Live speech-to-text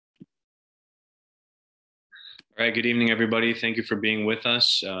All right, good evening, everybody. Thank you for being with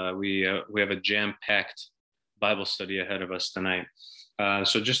us. We have a jam-packed Bible study ahead of us tonight.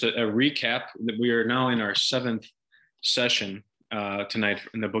 So just a recap, we are now in our seventh session tonight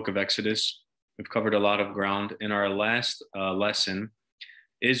in the book of Exodus. We've covered a lot of ground. In our last lesson,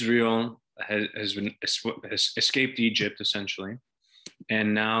 Israel has escaped Egypt, essentially,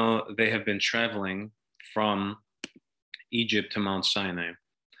 and now they have been traveling from Egypt to Mount Sinai,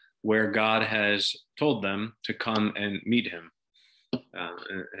 where God has told them to come and meet him, uh,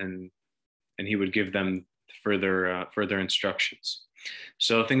 and he would give them further instructions.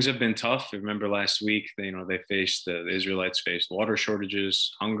 So things have been tough. Remember last week, the Israelites faced water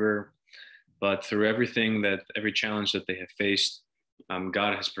shortages, hunger, but through every challenge that they have faced,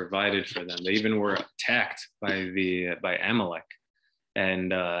 God has provided for them. They even were attacked by Amalek,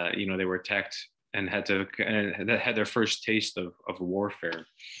 and they were attacked and had their first taste of warfare,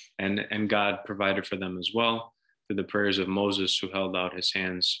 and God provided for them as well through the prayers of Moses, who held out his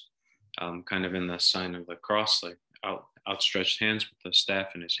hands, kind of in the sign of the cross, like outstretched hands with the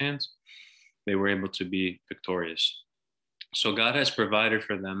staff in his hands. They were able to be victorious. So God has provided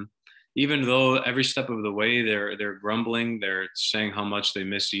for them, even though every step of the way they're grumbling, they're saying how much they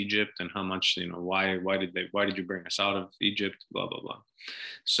miss Egypt and how much, why did you bring us out of Egypt, blah blah blah.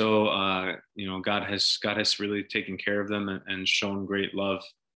 So God has really taken care of them and shown great love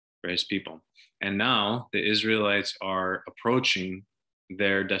for his people. And now the Israelites are approaching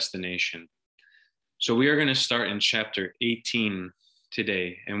their destination. So we are going to start in chapter 18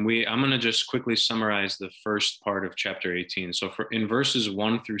 today, and I'm going to just quickly summarize the first part of chapter 18. So in verses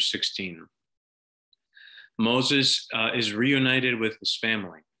 1 through 16, Moses is reunited with his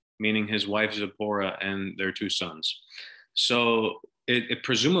family, meaning his wife Zipporah and their two sons. So it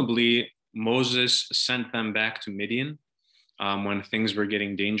presumably Moses sent them back to Midian when things were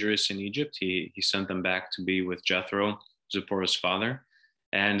getting dangerous in Egypt. He sent them back to be with Jethro, Zipporah's father,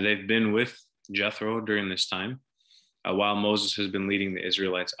 and they've been with Jethro during this time, while Moses has been leading the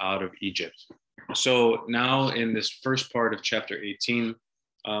Israelites out of Egypt. So now in this first part of chapter 18,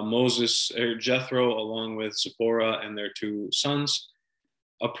 Jethro, along with Zipporah and their two sons,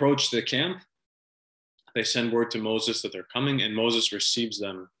 approach the camp. They send word to Moses that they're coming, and Moses receives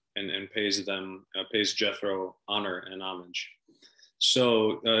them and pays Jethro honor and homage.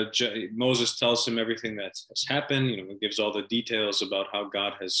 So Moses tells him everything that has happened. Gives all the details about how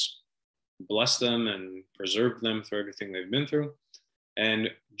God has blessed them and preserved them through everything they've been through. And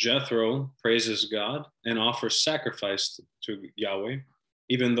Jethro praises God and offers sacrifice to Yahweh,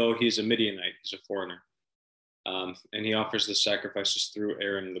 even though he's a Midianite, he's a foreigner. And he offers the sacrifices through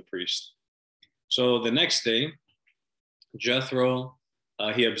Aaron the priest. So the next day, Jethro,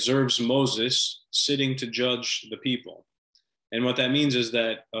 he observes Moses sitting to judge the people. And what that means is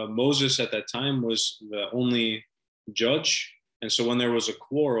that Moses at that time was the only judge. And so when there was a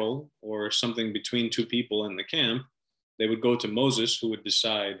quarrel or something between two people in the camp, they would go to Moses, who would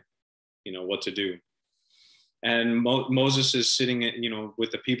decide, what to do. And Moses is sitting, with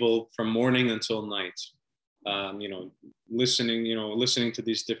the people from morning until night, listening to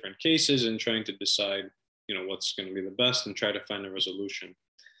these different cases and trying to decide, what's going to be the best and try to find a resolution.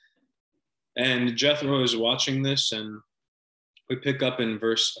 And Jethro is watching this, and we pick up in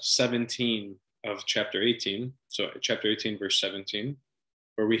verse 17 of chapter 18. So chapter 18, verse 17,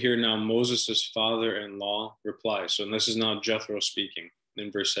 where we hear now Moses' father-in-law reply. So this is now Jethro speaking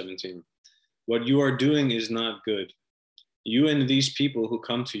in verse 17. What you are doing is not good. You and these people who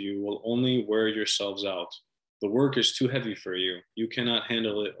come to you will only wear yourselves out. The work is too heavy for you. You cannot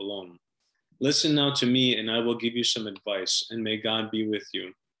handle it alone. Listen now to me, and I will give you some advice, and may God be with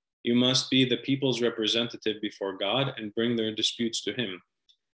you. You must be the people's representative before God and bring their disputes to him.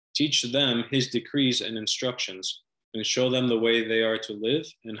 Teach them his decrees and instructions, and show them the way they are to live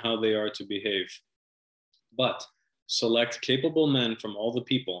and how they are to behave. But select capable men from all the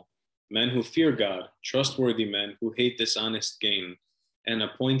people, men who fear God, trustworthy men who hate dishonest gain, and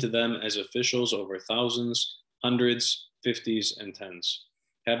appoint them as officials over thousands, hundreds, fifties, and tens.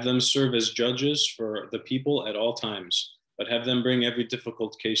 Have them serve as judges for the people at all times, but have them bring every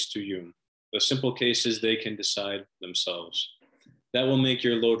difficult case to you. The simple cases they can decide themselves. That will make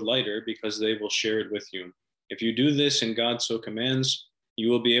your load lighter because they will share it with you. If you do this and God so commands, you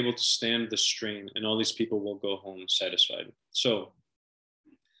will be able to stand the strain, and all these people will go home satisfied. So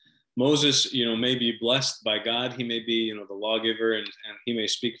Moses, may be blessed by God. He may be, the lawgiver, and he may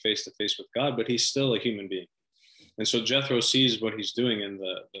speak face to face with God, but he's still a human being. And so Jethro sees what he's doing and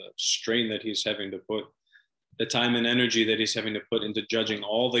the strain that he's having to put, the time and energy that he's having to put into judging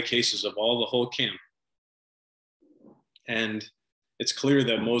all the cases of the whole camp. And it's clear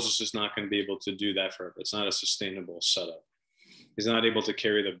that Moses is not going to be able to do that forever. It's not a sustainable setup. He's not able to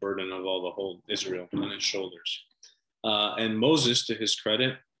carry the burden of all the whole Israel on his shoulders. And Moses, to his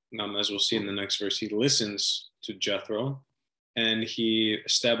credit, as we'll see in the next verse, he listens to Jethro, and he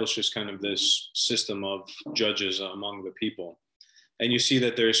establishes kind of this system of judges among the people. And you see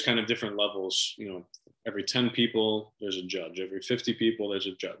that there's kind of different levels. Every 10 people, there's a judge. Every 50 people, there's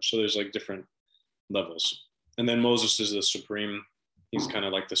a judge. So there's like different levels. And then Moses is the supreme. He's kind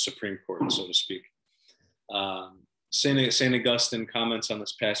of like the Supreme Court, so to speak. St. Augustine comments on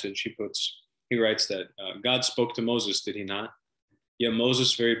this passage. He writes that God spoke to Moses, did he not? Yet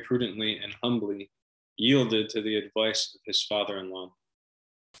Moses very prudently and humbly yielded to the advice of his father-in-law,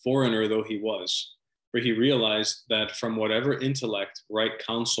 foreigner though he was, for he realized that from whatever intellect right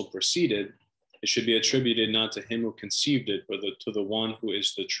counsel proceeded, it should be attributed not to him who conceived it, but to the one who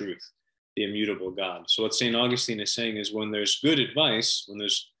is the truth, the immutable God. So what St. Augustine is saying is when there's good advice,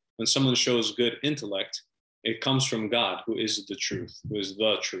 when someone shows good intellect, it comes from God, who is the truth, who is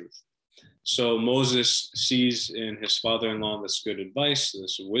the truth. So Moses sees in his father-in-law this good advice,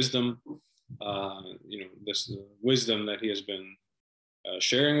 this wisdom, this wisdom that he has been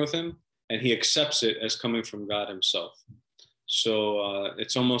sharing with him, and he accepts it as coming from God himself. So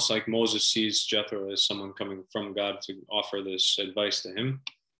it's almost like Moses sees Jethro as someone coming from God to offer this advice to him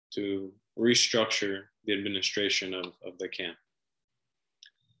to restructure the administration of the camp.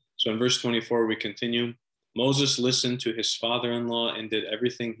 So in verse 24, we continue. Moses listened to his father-in-law and did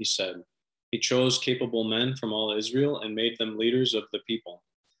everything he said. He chose capable men from all Israel and made them leaders of the people,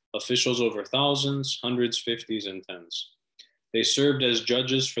 officials over thousands, hundreds, fifties, and tens. They served as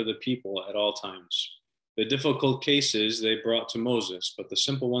judges for the people at all times. The difficult cases they brought to Moses, but the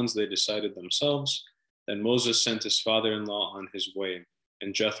simple ones they decided themselves. Then Moses sent his father-in-law on his way,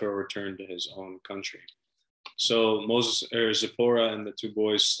 and Jethro returned to his own country. So Zipporah and the two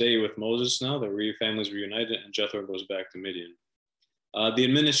boys stay with Moses now. The families reunited, and Jethro goes back to Midian. The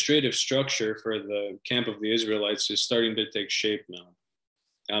administrative structure for the camp of the Israelites is starting to take shape now.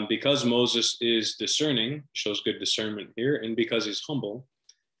 Because Moses is discerning, shows good discernment here, and because he's humble,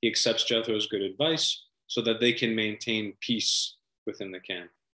 he accepts Jethro's good advice so that they can maintain peace within the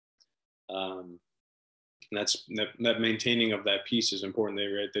camp. And that maintaining of that peace is important.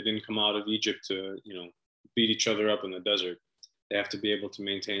 They didn't come out of Egypt to beat each other up in the desert. They have to be able to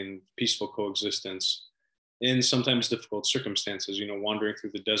maintain peaceful coexistence in sometimes difficult circumstances. Wandering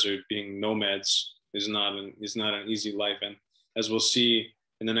through the desert, being nomads is not an easy life. And as we'll see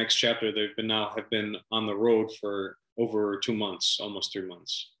in the next chapter, have been on the road for over 2 months, almost 3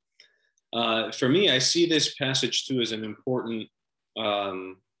 months. For me, I see this passage too as an important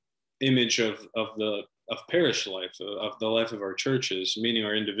image of parish life, of the life of our churches, meaning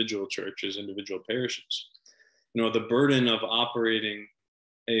our individual churches, individual parishes. The burden of operating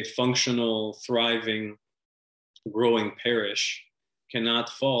a functional, thriving, growing parish cannot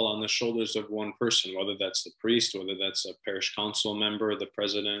fall on the shoulders of one person, whether that's the priest, whether that's a parish council member, the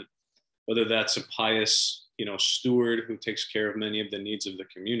president, whether that's a pious, steward who takes care of many of the needs of the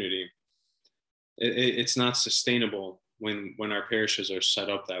community. It's not sustainable when our parishes are set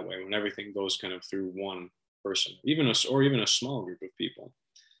up that way, when everything goes kind of through one person, even a small group of people.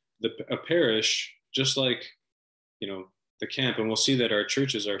 A parish, just like, the camp, and we'll see that our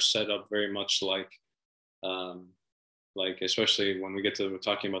churches are set up very much like especially when we get to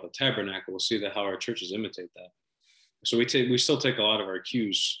talking about the tabernacle, we'll see that how our churches imitate that. So we still take a lot of our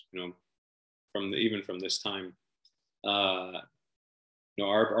cues, even from this time.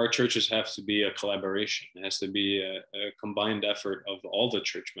 Our churches have to be a collaboration. It has to be a combined effort of all the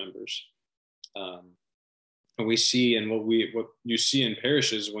church members. And we see, and what you see in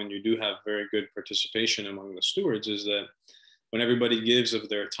parishes when you do have very good participation among the stewards, is that when everybody gives of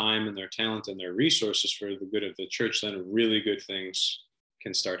their time and their talent and their resources for the good of the church, then really good things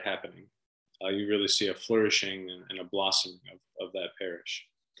can start happening. You really see a flourishing and a blossoming of that parish.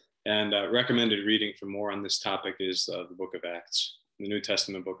 And recommended reading for more on this topic is the book of Acts, the New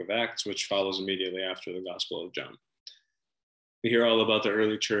Testament book of Acts, which follows immediately after the Gospel of John. We hear all about the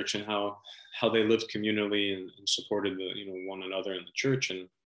early church and how they lived communally and supported one another in the church, and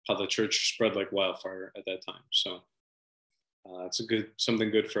how the church spread like wildfire at that time. So it's something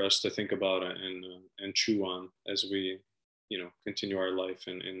good for us to think about and chew on as we continue our life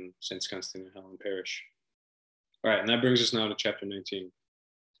in St. Constantine and Helen Parish. All right, and that brings us now to chapter 19.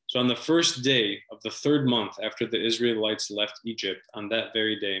 So on the first day of the 3rd month after the Israelites left Egypt, on that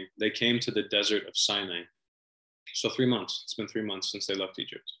very day, they came to the desert of Sinai. So 3 months. It's been 3 months since they left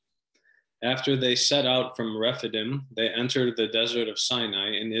Egypt. After they set out from Rephidim, they entered the desert of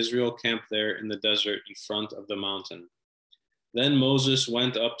Sinai, and Israel camped there in the desert in front of the mountain. Then Moses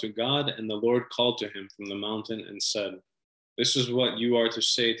went up to God, and the Lord called to him from the mountain and said, "This is what you are to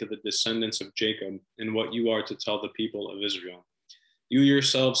say to the descendants of Jacob, and what you are to tell the people of Israel. You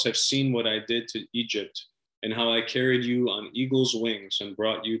yourselves have seen what I did to Egypt, and how I carried you on eagle's wings and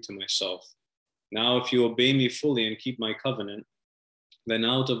brought you to myself. Now, if you obey me fully and keep my covenant, then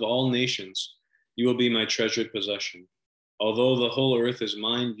out of all nations you will be my treasured possession. Although the whole earth is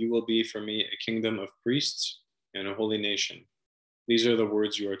mine, you will be for me a kingdom of priests and a holy nation. These are the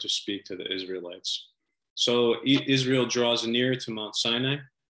words you are to speak to the Israelites." So Israel draws near to Mount Sinai,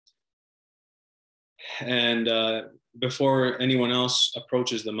 and before anyone else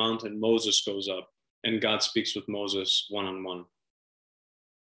approaches the mountain, Moses goes up, and God speaks with Moses one-on-one.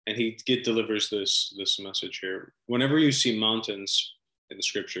 And he delivers this message here. Whenever you see mountains in the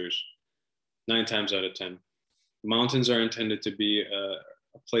scriptures, 9 times out of 10, mountains are intended to be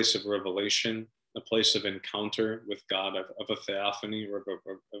a place of revelation, a place of encounter with God, of a theophany, or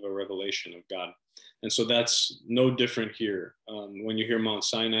of a revelation of God. And so that's no different here. When you hear Mount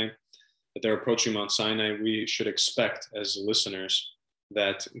Sinai, that they're approaching Mount Sinai, we should expect as listeners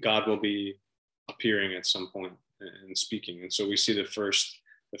that God will be appearing at some point and speaking. And so we see the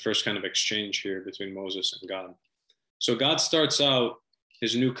first kind of exchange here between Moses and God. So God starts out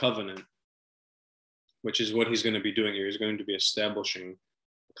his new covenant, which is what he's going to be doing here. He's going to be establishing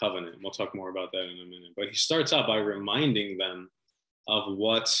a covenant. We'll talk more about that in a minute. But he starts out by reminding them of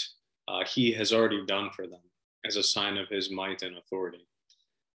what he has already done for them as a sign of his might and authority.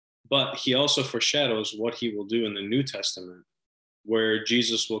 But he also foreshadows what he will do in the New Testament, where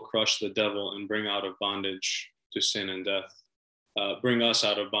Jesus will crush the devil and bring out of bondage to sin and death, bring us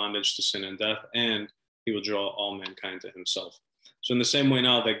out of bondage to sin and death, and he will draw all mankind to himself. So in the same way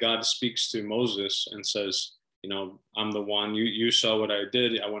now that God speaks to Moses and says, I'm the one, you saw what I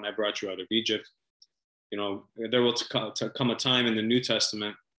did when I brought you out of Egypt. There will come a time in the New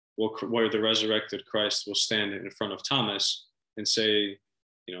Testament where the resurrected Christ will stand in front of Thomas and say,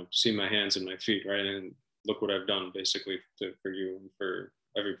 see my hands and my feet, right? And look what I've done, basically, for you and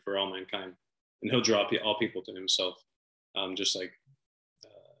for all mankind. And he'll draw all people to himself, just like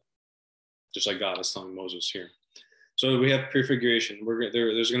God is telling Moses here. So we have prefiguration.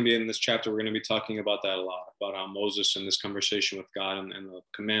 There's going to be in this chapter, we're going to be talking about that a lot, about how Moses in this conversation with God and the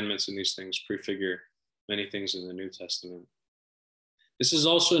commandments and these things prefigure many things in the New Testament. This is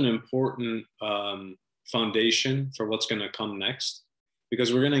also an important foundation for what's going to come next,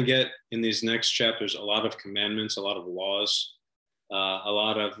 because we're going to get in these next chapters a lot of commandments, a lot of laws, a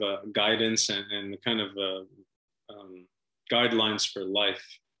lot of guidance and kind of guidelines for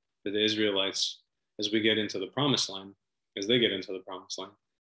life for the Israelites as we get into the promised land, as they get into the promised land.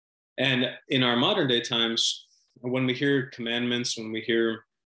 And in our modern day times, when we hear commandments, when we hear,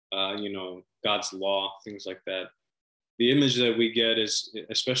 God's law, things like that, the image that we get is,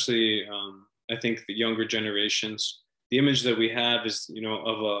 especially, I think the younger generations, the image that we have is,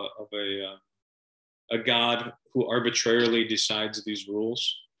 of a God who arbitrarily decides these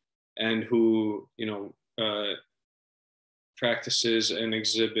rules and who, practices and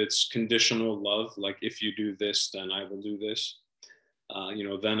exhibits conditional love. Like, if you do this, then I will do this,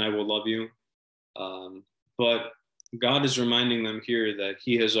 then I will love you. But God is reminding them here that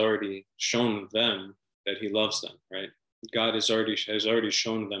he has already shown them that he loves them, right? God has already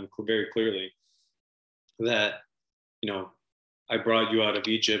shown them very clearly that, I brought you out of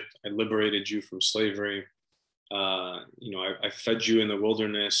Egypt. I liberated you from slavery. I fed you in the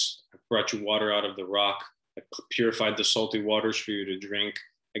wilderness. I brought you water out of the rock. I purified the salty waters for you to drink.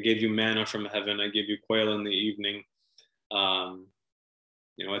 I gave you manna from heaven. I gave you quail in the evening. I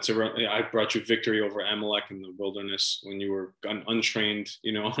brought you victory over Amalek in the wilderness when you were untrained,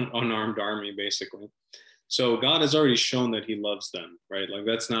 unarmed army, basically. So God has already shown that he loves them, right? Like,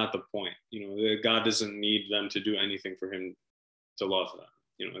 that's not the point. God doesn't need them to do anything for him to love them.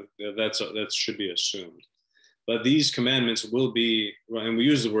 That should be assumed. But these commandments will be, and we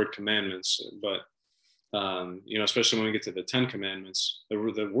use the word commandments, but especially when we get to the 10 commandments,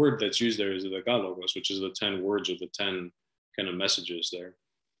 the word that's used there is the galogos, which is the 10 words or the 10 kind of messages there.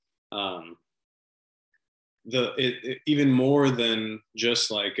 Even more than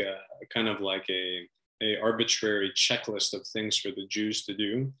just like a kind of like a arbitrary checklist of things for the Jews to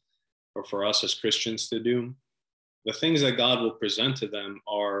do, or for us as Christians to do, the things that God will present to them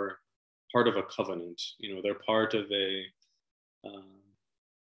are part of a covenant. They're part of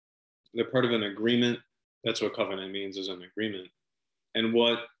an agreement. That's what covenant means, is an agreement. And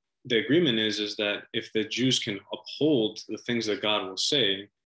what the agreement is that if the Jews can uphold the things that God will say,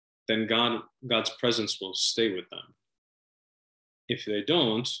 then God's presence will stay with them. If they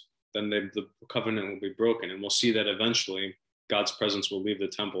don't, then the covenant will be broken. And we'll see that eventually God's presence will leave the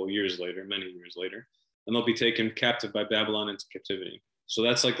temple years later, many years later, and they'll be taken captive by Babylon into captivity. So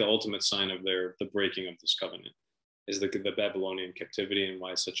that's like the ultimate sign of the breaking of this covenant, is the Babylonian captivity, and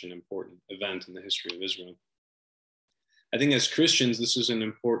why it's such an important event in the history of Israel. I think as Christians, this is an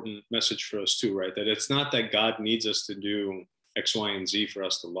important message for us too, right? That it's not that God needs us to do X, Y, and Z for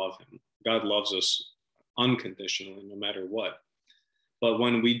us to love him. God loves us unconditionally, no matter what. But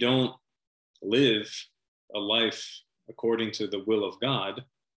when we don't live a life according to the will of God,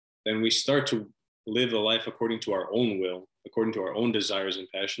 then we start to live a life according to our own will, according to our own desires and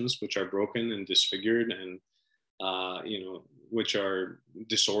passions, which are broken and disfigured and, which are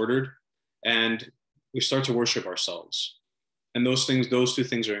disordered. And we start to worship ourselves. And those two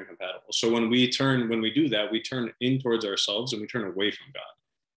things are incompatible. So when we do that, we turn in towards ourselves and we turn away from God,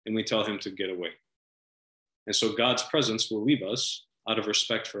 and we tell him to get away. And so God's presence will leave us out of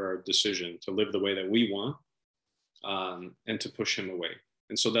respect for our decision to live the way that we want, and to push him away.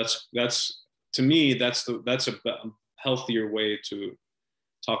 And so that's to me, that's a healthier way to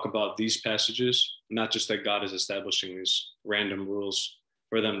talk about these passages, not just that God is establishing these random rules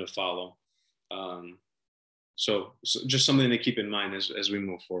for them to follow. So just something to keep in mind as we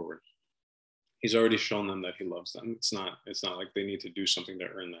move forward. He's already shown them that he loves them. It's not like they need to do something to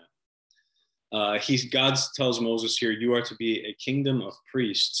earn that. God tells Moses here, you are to be a kingdom of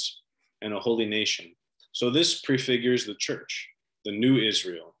priests and a holy nation. So this prefigures the church, the new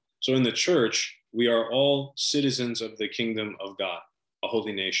Israel. So in the church, we are all citizens of the kingdom of God, a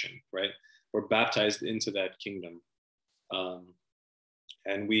holy nation, right? We're baptized into that kingdom.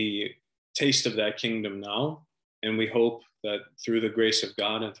 And we taste of that kingdom now. And we hope that through the grace of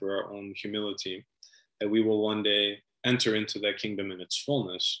God and through our own humility, that we will one day enter into that kingdom in its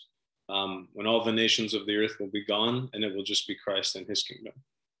fullness, when all the nations of the earth will be gone, and it will just be Christ and his kingdom.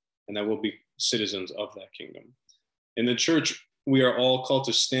 And that we'll be citizens of that kingdom. In the church, we are all called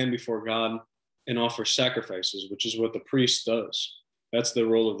to stand before God and offer sacrifices, which is what the priest does. That's the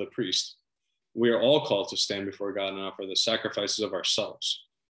role of the priest. We are all called to stand before God and offer the sacrifices of ourselves.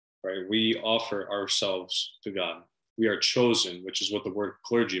 Right? We offer ourselves to God. We are chosen, which is what the word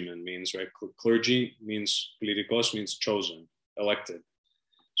clergyman means, right? Clergy means, klerikos means chosen, elected.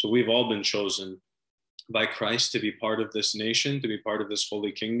 So we've all been chosen by Christ to be part of this nation, to be part of this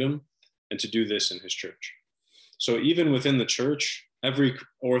holy kingdom, and to do this in his church. So even within the church, every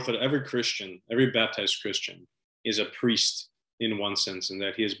Christian, every baptized Christian is a priest in one sense, in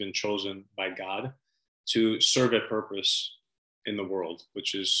that he has been chosen by God to serve a purpose in the world,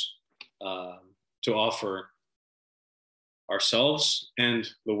 which is to offer ourselves and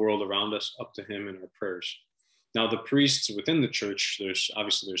the world around us up to him in our prayers. Now, the priests within the church, there's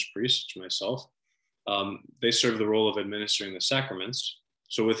priests, myself. They serve the role of administering the sacraments.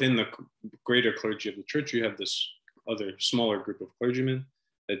 So within the greater clergy of the church, you have this other smaller group of clergymen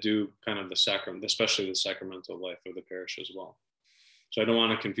that do kind of the sacrament, especially the sacramental life of the parish as well. So I don't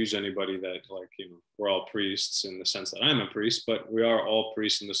want to confuse anybody that we're all priests in the sense that I'm a priest, but we are all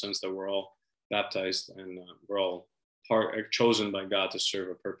priests in the sense that we're all baptized and we're all chosen by God to serve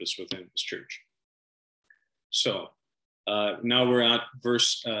a purpose within his church. So now we're at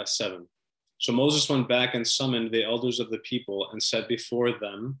verse 7. So Moses went back and summoned the elders of the people and said before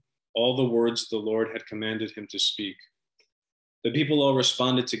them all the words the Lord had commanded him to speak. The people all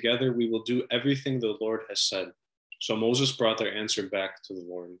responded together, we will do everything the Lord has said. So Moses brought their answer back to the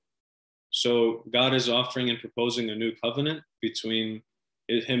Lord. So God is offering and proposing a new covenant between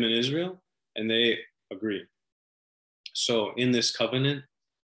him and Israel, and they agree. So in this covenant,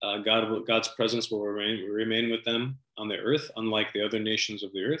 God's presence will remain with them on the earth, unlike the other nations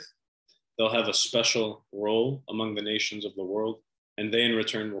of the earth. They'll have a special role among the nations of the world, and they in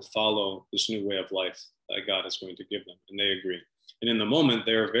return will follow this new way of life that God is going to give them, and they agree. And in the moment,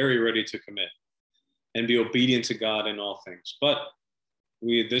 they are very ready to commit and be obedient to God in all things. But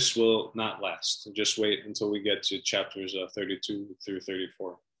this will not last. Just wait until we get to chapters 32 through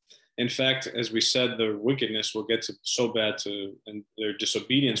 34. In fact, as we said, their wickedness will get so bad and their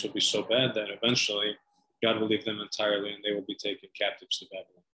disobedience will be so bad that eventually God will leave them entirely and they will be taken captives to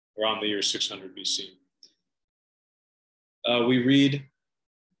Babylon around the year 600 BC. We read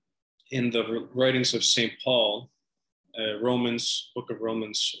in the writings of St. Paul, book of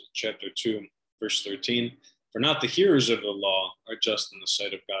Romans, chapter 2, verse 13, for not the hearers of the law are just in the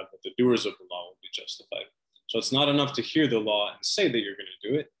sight of God, but the doers of the law will be justified. So it's not enough to hear the law and say that you're going to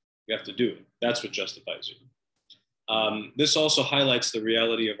do it. You have to do it. That's what justifies you. This also highlights the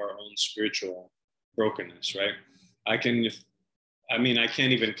reality of our own spiritual brokenness, right? I can't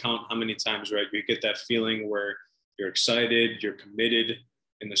even count how many times, right, you get that feeling where you're excited, you're committed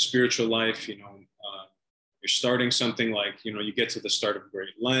in the spiritual life, You're starting something like, you get to the start of Great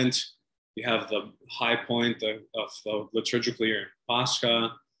Lent. You have the high point of the liturgical year,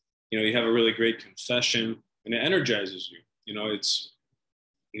 Pascha. You have a really great confession, and it energizes you.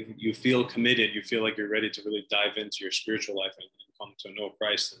 You feel committed. You feel like you're ready to really dive into your spiritual life and come to know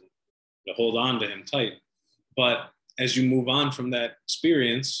Christ and to hold on to him tight. But as you move on from that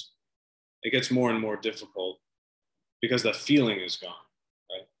experience, it gets more and more difficult because the feeling is gone,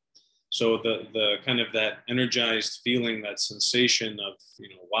 right? So the kind of that energized feeling, that sensation of,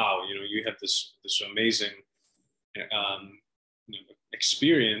 wow, you have this amazing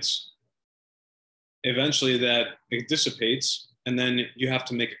experience. Eventually that it dissipates, and then you have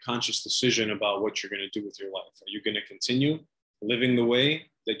to make a conscious decision about what you're going to do with your life. Are you going to continue living the way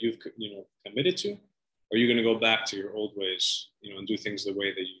that you've committed to? Or are you going to go back to your old ways, and do things the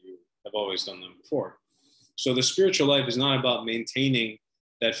way that you have always done them before? So the spiritual life is not about maintaining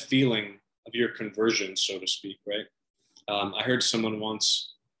that feeling of your conversion, so to speak, right? I heard someone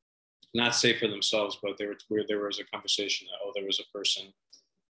once not say for themselves, but there was a conversation that, there was a person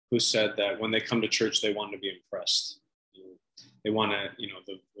who said that when they come to church, they want to be impressed. They want to,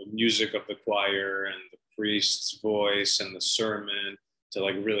 the music of the choir and the priest's voice and the sermon to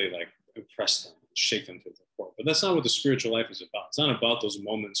really impress them, shake them to the core. But that's not what the spiritual life is about. It's not about those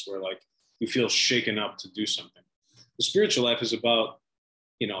moments where you feel shaken up to do something. The spiritual life is about,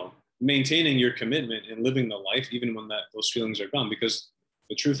 maintaining your commitment and living the life even when those feelings are gone. Because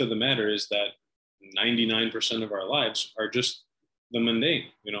the truth of the matter is that 99% of our lives are just the mundane.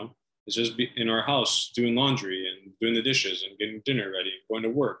 It's just in our house doing laundry and doing the dishes and getting dinner ready and going to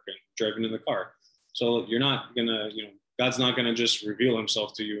work and driving in the car. So you're not gonna, God's not gonna just reveal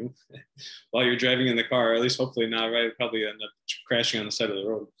himself to you while you're driving in the car, or at least hopefully not, right? Probably end up crashing on the side of the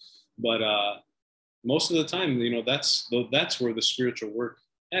road. But most of the time, that's where the spiritual work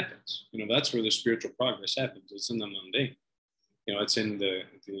happens. That's where the spiritual progress happens. It's in the mundane. It's in the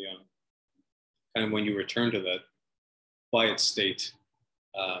kind of when you return to that quiet state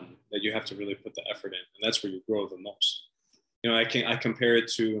that you have to really put the effort in, and that's where you grow the most. I compare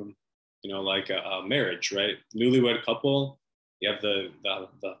it to, like a marriage, right? Newlywed couple, you have the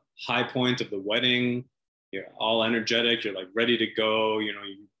high point of the wedding. You're all energetic. You're ready to go.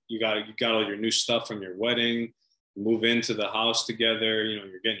 You got all your new stuff from your wedding. Move into the house together.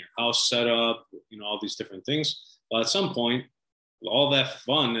 You're getting your house set up. All these different things. But at some point, all that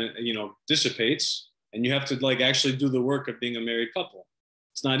fun, dissipates, and you have to actually do the work of being a married couple.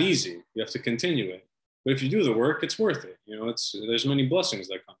 It's not easy. You have to continue it. But if you do the work, it's worth it. There's many blessings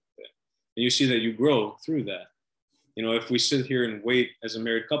that come with it. And you see that you grow through that. If we sit here and wait as a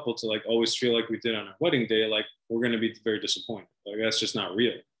married couple to always feel like we did on our wedding day, we're going to be very disappointed. That's just not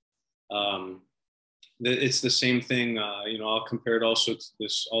real. It's the same thing. I'll compare it also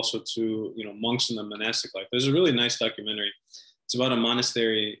to monks in the monastic life. There's a really nice documentary. It's about a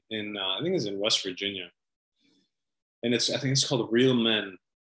monastery in, I think it's in West Virginia. And I think it's called Real Men,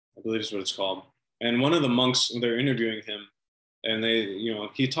 I believe is what it's called. And one of the monks, they're interviewing him, and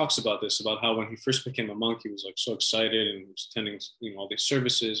he talks about this, about how when he first became a monk, he was so excited and he was attending, all these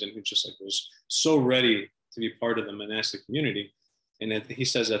services, and he just was so ready to be part of the monastic community. And he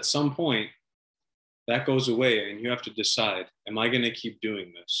says at some point that goes away, and you have to decide, am I going to keep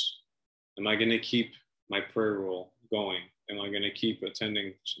doing this? Am I going to keep my prayer rule going? Am I going to keep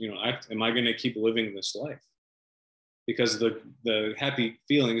attending, am I going to keep living this life? Because the happy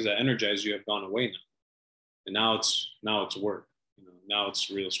feelings that energize you have gone away now. And now it's work. Now it's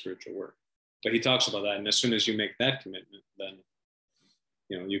real spiritual work. But he talks about that. And as soon as you make that commitment, then,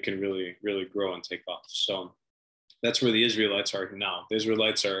 you can really, really grow and take off. So that's where the Israelites are now. The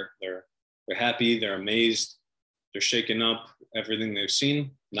Israelites they're happy, they're amazed, they're shaken up, everything they've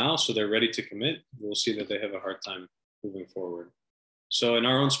seen now. So they're ready to commit. We'll see that they have a hard time moving forward. So in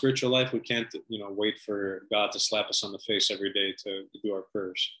our own spiritual life, we can't, wait for God to slap us on the face every day to do our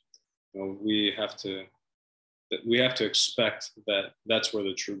prayers. We have to expect that that's where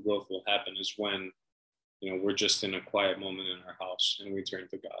the true growth will happen, is when, we're just in a quiet moment in our house and we turn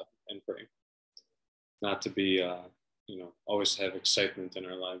to God and pray. Not to be, always have excitement in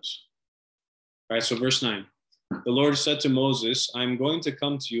our lives. All right, so verse 9. The Lord said to Moses, I'm going to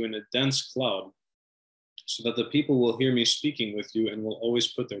come to you in a dense cloud, so that the people will hear me speaking with you and will always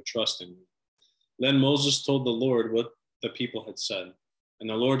put their trust in you. Then Moses told the Lord what the people had said. And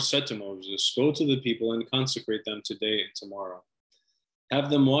the Lord said to Moses, go to the people and consecrate them today and tomorrow. Have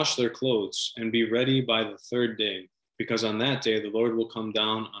them wash their clothes and be ready by the third day, because on that day the Lord will come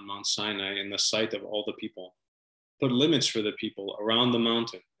down on Mount Sinai in the sight of all the people. Put limits for the people around the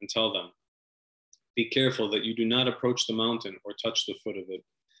mountain and tell them, be careful that you do not approach the mountain or touch the foot of it.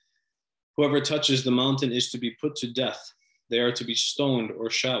 Whoever touches the mountain is to be put to death. They are to be stoned or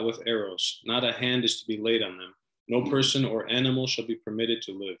shot with arrows. Not a hand is to be laid on them. No person or animal shall be permitted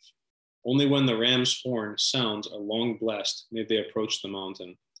to live. Only when the ram's horn sounds a long blast may they approach the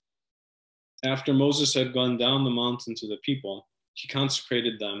mountain. After Moses had gone down the mountain to the people, he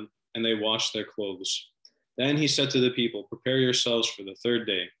consecrated them, and they washed their clothes. Then he said to the people, prepare yourselves for the third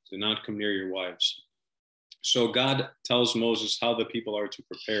day. Do not come near your wives. So God tells Moses how the people are to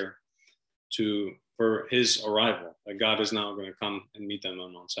prepare for his arrival. That God is now going to come and meet them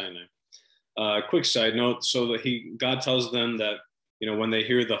on Mount Sinai. Quick side note: so that God tells them that when they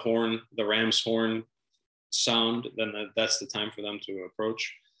hear the ram's horn sound, then that's the time for them to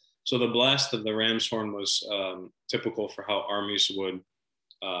approach. So the blast of the ram's horn was typical for how armies would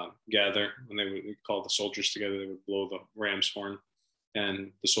gather. When they would call the soldiers together, they would blow the ram's horn,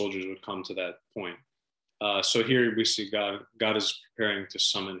 and the soldiers would come to that point. So here we see God is preparing to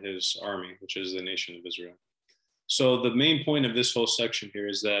summon his army, which is the nation of Israel. So the main point of this whole section here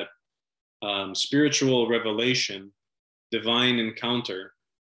is that spiritual revelation, divine encounter,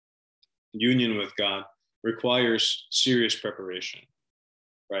 union with God requires serious preparation,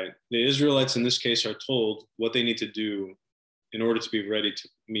 right? The Israelites in this case are told what they need to do in order to be ready to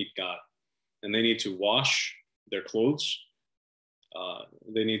meet God. And they need to wash their clothes.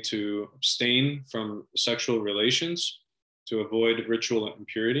 They need to abstain from sexual relations to avoid ritual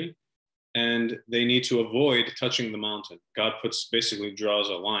impurity. And they need to avoid touching the mountain. God basically draws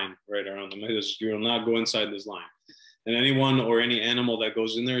a line right around them. He says, you will not go inside this line. And anyone or any animal that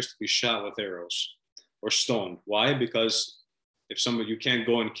goes in there is to be shot with arrows or stoned. Why? Because if you can't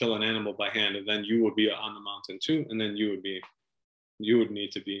go and kill an animal by hand, and then you would be on the mountain too, and then you would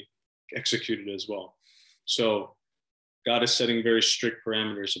need to be executed as well. So God is setting very strict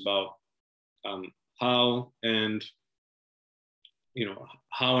parameters about how and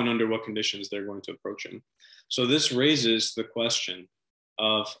under what conditions they're going to approach him. So this raises the question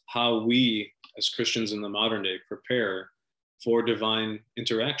of how we as Christians in the modern day prepare for divine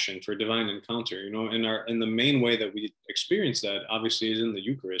interaction, for divine encounter, and the main way that we experience that obviously is in the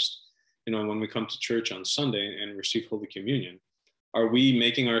Eucharist. When we come to church on Sunday and receive Holy Communion, are we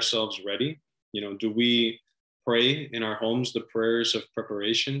making ourselves ready? Do we pray in our homes the prayers of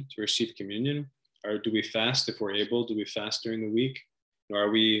preparation to receive communion? Or do we fast if we're able? Do we fast during the week? Are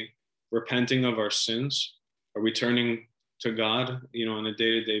we repenting of our sins? Are we turning to God, on a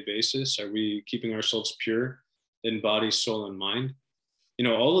day-to-day basis? Are we keeping ourselves pure in body, soul, and mind?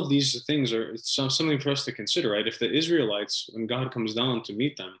 All of these things are something for us to consider, right? If the Israelites, when God comes down to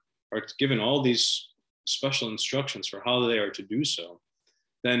meet them, are given all these special instructions for how they are to do so,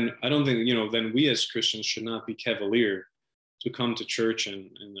 then I don't think, then we as Christians should not be cavalier to come to church and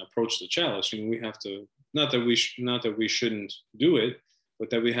approach the chalice. We have to, not that we shouldn't do it, but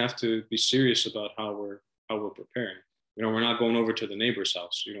that we have to be serious about how we're preparing. We're not going over to the neighbor's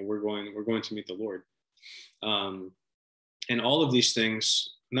house. We're going to meet the Lord. And all of these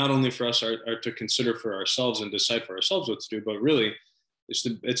things, not only for us are to consider for ourselves and decide for ourselves what to do, but really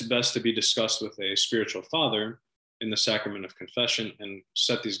it's best to be discussed with a spiritual father in the sacrament of confession and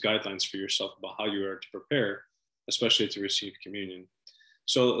set these guidelines for yourself about how you are to prepare, especially to receive communion.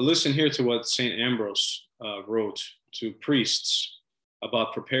 So listen here to what St. Ambrose wrote to priests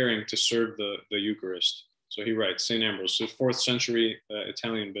about preparing to serve the Eucharist. So he writes, St. Ambrose, the 4th century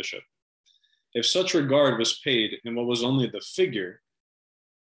Italian bishop, if such regard was paid in what was only the figure,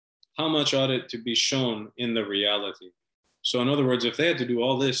 how much ought it to be shown in the reality? So in other words, if they had to do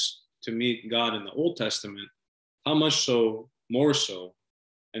all this to meet God in the Old Testament, how much so, more so,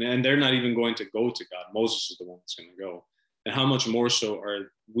 and they're not even going to go to God. Moses is the one that's going to go. And how much more so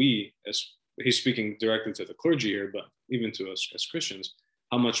are we, as he's speaking directly to the clergy here, but even to us as Christians,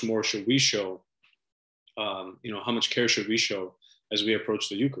 how much more should we show, how much care should we show as we approach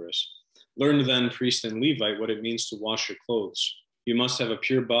the Eucharist? Learn then, priest and Levite, what it means to wash your clothes. You must have a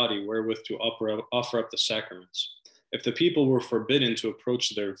pure body wherewith to offer up the sacraments. If the people were forbidden to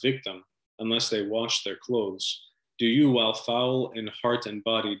approach their victim unless they washed their clothes, do you, while foul in heart and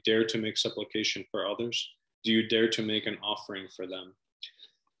body, dare to make supplication for others? Do you dare to make an offering for them?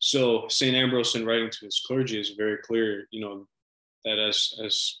 So St. Ambrose, in writing to his clergy, is very clear, that as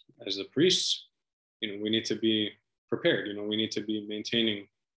the priests, we need to be prepared. We need to be maintaining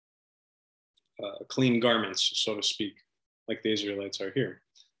clean garments, so to speak, like the Israelites are here.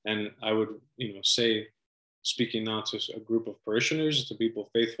 And I would, say, speaking now to a group of parishioners, to people,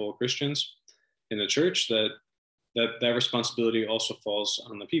 faithful Christians in the church, that responsibility also falls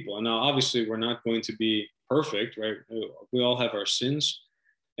on the people. And now, obviously, we're not going to be perfect, right? We all have our sins,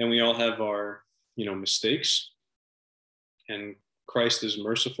 and we all have our, mistakes. And Christ is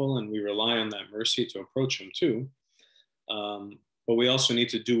merciful, and we rely on that mercy to approach him too. But we also need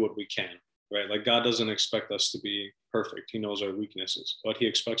to do what we can, right? Like God doesn't expect us to be perfect. He knows our weaknesses, but he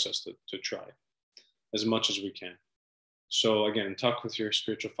expects us to try as much as we can. So again, talk with your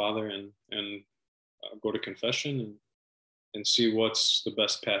spiritual father and go to confession and see what's the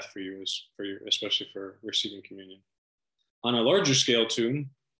best path for you, especially for receiving communion. On a larger scale too,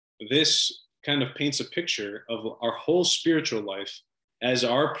 this kind of paints a picture of our whole spiritual life as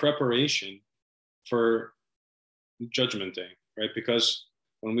our preparation for Judgment Day, right? Because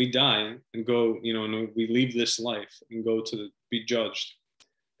when we die and go, and we leave this life and go to be judged,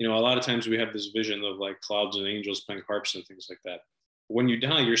 a lot of times we have this vision of like clouds and angels playing harps and things like that. When you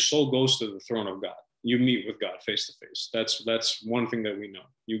die, your soul goes to the throne of God. You meet with God face to face. That's one thing that we know.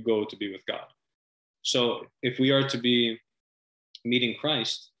 You go to be with God. So if we are to be meeting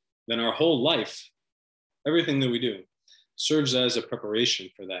Christ, then our whole life, everything that we do, serves as a preparation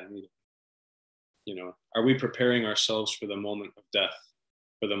for that meeting. Are we preparing ourselves for the moment of death,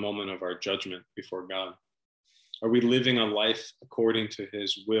 for the moment of our judgment before God? Are we living a life according to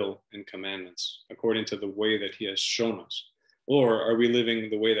his will and commandments, according to the way that he has shown us? Or are we living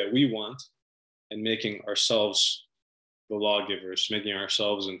the way that we want and making ourselves the lawgivers, making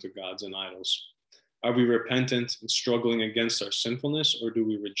ourselves into gods and idols? Are we repentant and struggling against our sinfulness, or do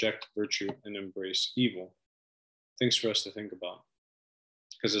we reject virtue and embrace evil? Things for us to think about.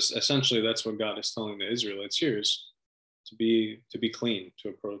 Because essentially that's what God is telling the Israelites here, is to be clean, to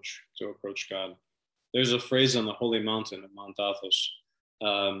approach God. There's a phrase on the holy mountain of Mount Athos,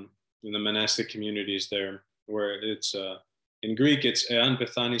 in the monastic communities there, where it's in Greek it's ean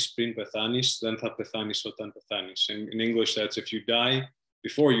pethanis prin pethanis, then tha pethanis otan pethanis. In English, that's if you die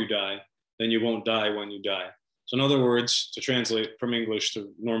before you die, then you won't die when you die. So in other words, to translate from English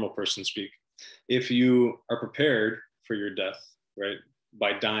to normal person speak, if you are prepared for your death, right,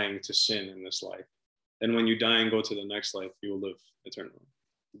 by dying to sin in this life, then when you die and go to the next life, you will live eternally.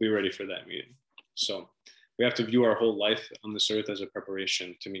 Be ready for that meeting. So we have to view our whole life on this earth as a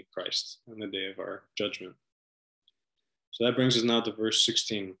preparation to meet Christ on the day of our judgment. So that brings us now to verse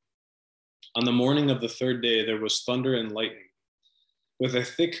 16. On the morning of the third day, there was thunder and lightning, with a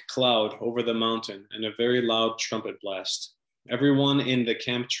thick cloud over the mountain and a very loud trumpet blast. Everyone in the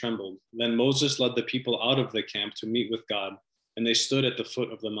camp trembled. Then Moses led the people out of the camp to meet with God, and they stood at the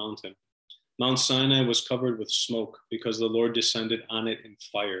foot of the mountain. Mount Sinai was covered with smoke because the Lord descended on it in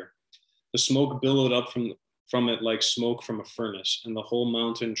fire. The smoke billowed up from it like smoke from a furnace, and the whole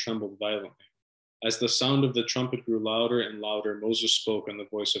mountain trembled violently. As the sound of the trumpet grew louder and louder, Moses spoke, and the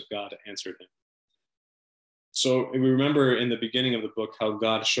voice of God answered him. So we remember in the beginning of the book how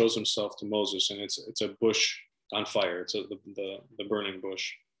God shows himself to Moses, and it's a bush on fire. It's the burning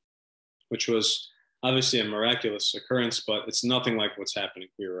bush, which was obviously a miraculous occurrence, but it's nothing like what's happening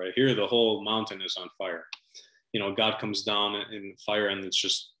here, right? Here, the whole mountain is on fire. God comes down in fire, and it's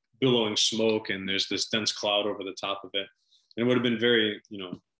just billowing smoke, and there's this dense cloud over the top of it. And it would have been very,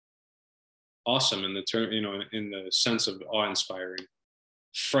 awesome in the term, in the sense of awe-inspiring,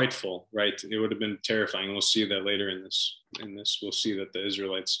 frightful, right? It would have been terrifying. We'll see that later in this. We'll see that the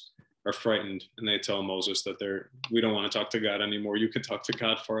Israelites are frightened, and they tell Moses that we don't want to talk to God anymore. You can talk to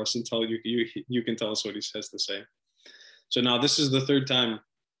God for us and you can tell us what he has to say. So now this is the third time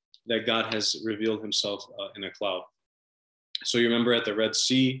that God has revealed himself in a cloud. So you remember at the Red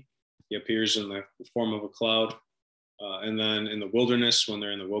Sea, he appears in the form of a cloud. And then in the wilderness, when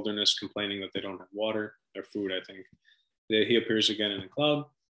they're in the wilderness complaining that they don't have water or food, I think, he appears again in a cloud.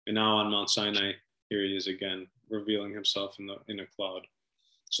 And now on Mount Sinai, here he is again, revealing himself in a cloud.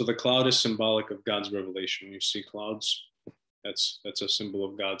 So the cloud is symbolic of God's revelation. When you see clouds, that's a symbol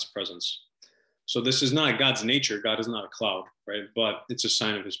of God's presence. So this is not God's nature. God is not a cloud, right? But it's a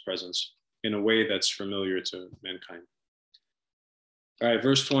sign of his presence in a way that's familiar to mankind. All right,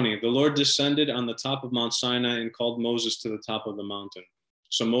 verse 20. The Lord descended on the top of Mount Sinai and called Moses to the top of the mountain.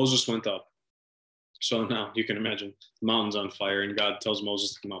 So Moses went up. So now you can imagine the mountain's on fire and God tells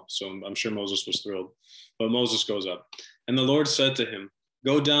Moses to come up. So I'm sure Moses was thrilled. But Moses goes up. And the Lord said to him,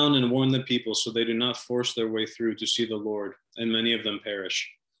 "Go down and warn the people so they do not force their way through to see the Lord, and many of them perish.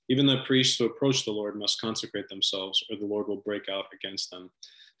 Even the priests who approach the Lord must consecrate themselves, or the Lord will break out against them."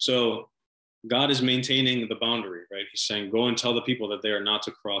 So God is maintaining the boundary, right? He's saying, go and tell the people that they are not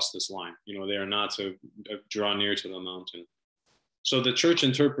to cross this line. They are not to draw near to the mountain. So the church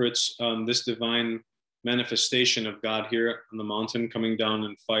interprets this divine manifestation of God here on the mountain coming down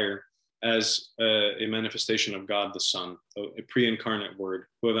in fire as a manifestation of God the Son, a pre-incarnate word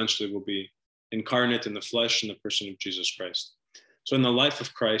who eventually will be incarnate in the flesh in the person of Jesus Christ. So in the life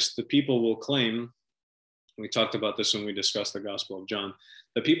of Christ, the people will claim We talked about this when we discussed the Gospel of John.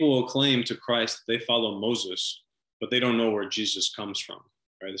 The people will claim to Christ that they follow Moses, but they don't know where Jesus comes from.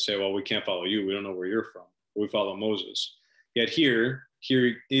 Right? They say, well, we can't follow you. We don't know where you're from. We follow Moses. Yet here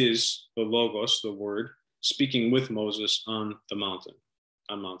is the Logos, the Word, speaking with Moses on the mountain,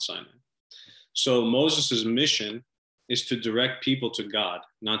 on Mount Sinai. So Moses' mission is to direct people to God,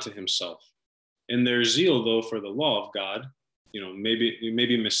 not to himself. In their zeal, though, for the law of God,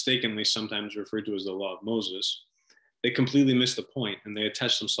 maybe mistakenly sometimes referred to as the law of Moses, they completely miss the point and they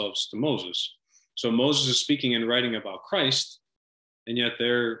attach themselves to Moses. So Moses is speaking and writing about Christ, and yet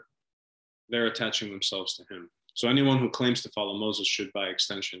they're attaching themselves to him. So anyone who claims to follow Moses should, by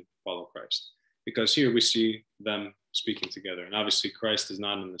extension, follow Christ. Because here we see them speaking together. And obviously Christ is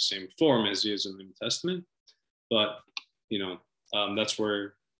not in the same form as he is in the New Testament, but that's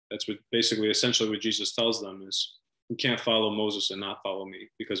what basically essentially what Jesus tells them is, you can't follow Moses and not follow me,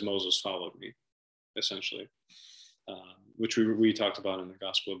 because Moses followed me, essentially, which we talked about in the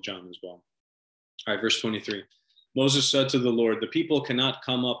Gospel of John as well. All right, verse 23. Moses said to the Lord, the people cannot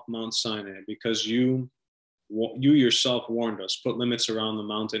come up Mount Sinai because you yourself warned us, put limits around the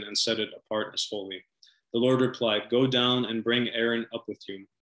mountain and set it apart as holy. The Lord replied, go down and bring Aaron up with you,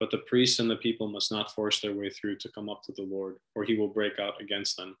 but the priests and the people must not force their way through to come up to the Lord, or he will break out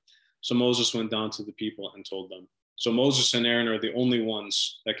against them. So Moses went down to the people and told them. So Moses and Aaron are the only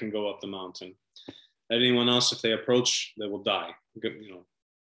ones that can go up the mountain. Anyone else, if they approach, they will die.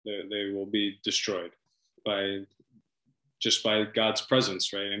 They will be destroyed by God's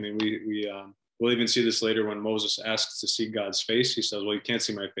presence, right? I mean, we'll even see this later when Moses asks to see God's face. He says, well, you can't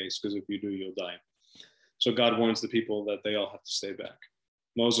see my face, because if you do, you'll die. So God warns the people that they all have to stay back.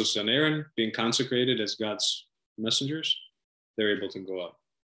 Moses and Aaron, being consecrated as God's messengers, they're able to go up.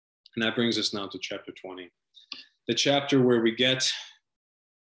 And that brings us now to chapter 20. The chapter where we get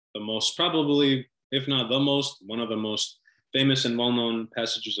the most, probably, if not the most, one of the most famous and well-known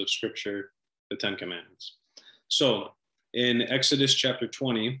passages of Scripture, the Ten Commandments. So in Exodus chapter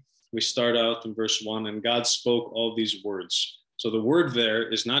 20, we start out in verse 1, and God spoke all these words. So the word there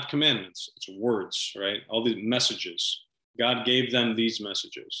is not commandments, it's words, right? All these messages. God gave them these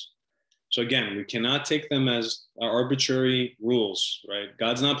messages. So again, we cannot take them as arbitrary rules, right?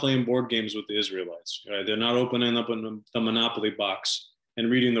 God's not playing board games with the Israelites, right? They're not opening up the Monopoly box and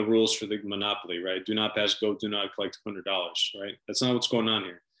reading the rules for the Monopoly, right? Do not pass go, do not collect $100, right? That's not what's going on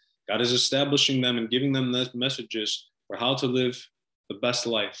here. God is establishing them and giving them the messages for how to live the best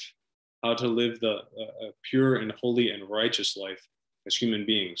life, how to live the pure and holy and righteous life as human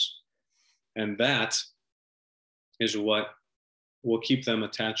beings. And that is what will keep them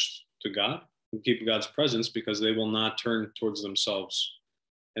attached to God, will keep God's presence, because they will not turn towards themselves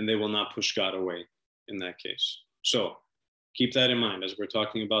and they will not push God away in that case. So keep that in mind as we're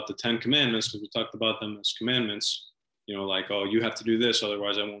talking about the 10 commandments, because we talked about them as commandments, like, oh, you have to do this,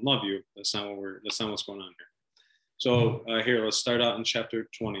 otherwise I won't love you. That's not what's going on here. So here, let's start out in chapter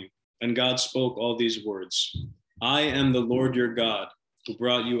 20. And God spoke all these words. I am the Lord your God, who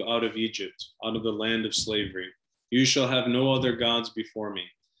brought you out of Egypt, out of the land of slavery. You shall have no other gods before me.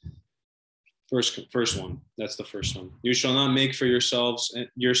 First one, that's the first one. You shall not make for yourself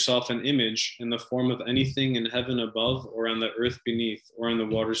an image in the form of anything in heaven above, or on the earth beneath, or in the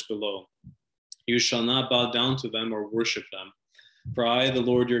waters below. You shall not bow down to them or worship them. For I, the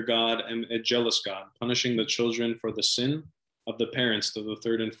Lord your God, am a jealous God, punishing the children for the sin of the parents to the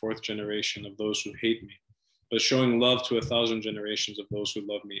third and fourth generation of those who hate me, but showing love to 1,000 generations of those who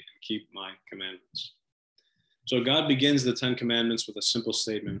love me and keep my commandments. So God begins the 10 commandments with a simple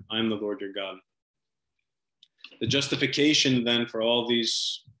statement, I am the Lord your God. The justification then for all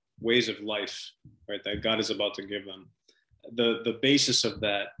these ways of life, right, that God is about to give them, the basis of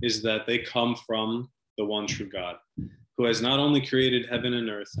that is that they come from the one true God, who has not only created heaven and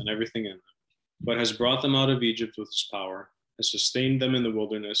earth and everything in them, but has brought them out of Egypt with his power, has sustained them in the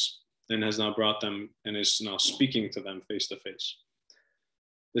wilderness, and has now brought them and is now speaking to them face to face.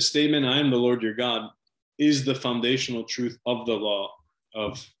 The statement, I am the Lord your God, is the foundational truth of the law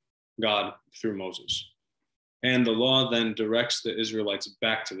of God through Moses. And the law then directs the Israelites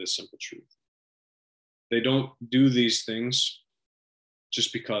back to this simple truth. They don't do these things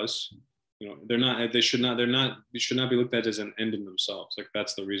just because, they should not be looked at as an end in themselves. Like,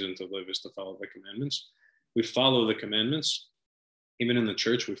 that's the reason to live, is to follow the commandments. We follow the commandments. Even in the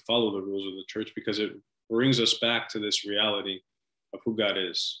church, we follow the rules of the church because it brings us back to this reality of who God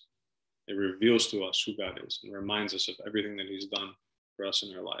is. It reveals to us who God is and reminds us of everything that he's done for us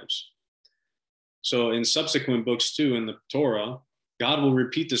in our lives. So in subsequent books too, in the Torah, God will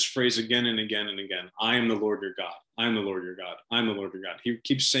repeat this phrase again and again and again. I am the Lord your God. I am the Lord your God. I am the Lord your God. He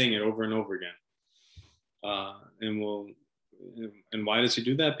keeps saying it over and over again. And why does he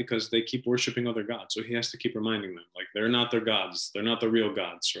do that? Because they keep worshiping other gods. So he has to keep reminding them, like, they're not their gods. They're not the real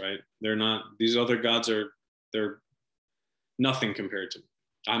gods, right? They're not, these other gods they're nothing compared to me.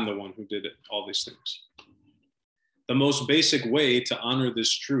 I'm the one who did all these things. The most basic way to honor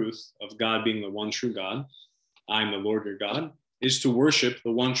this truth of God being the one true God, I'm the Lord your God, is to worship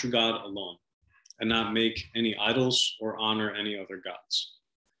the one true God alone and not make any idols or honor any other gods.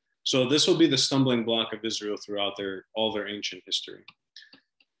 So this will be the stumbling block of Israel throughout all their ancient history.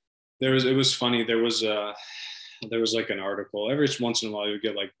 It was funny. There was like an article. Every once in a while you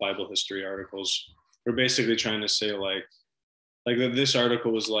get like Bible history articles. They're basically trying to say like this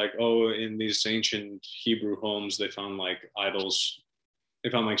article was like, oh, in these ancient Hebrew homes, they found like idols.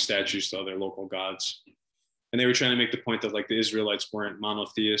 They found like statues to other local gods. And they were trying to make the point that like the Israelites weren't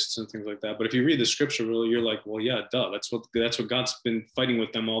monotheists and things like that. But if you read the scripture, really, you're like, well, yeah, duh. That's what God's been fighting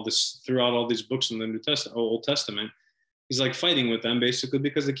with them throughout all these books in the New Testament, Old Testament. He's like fighting with them basically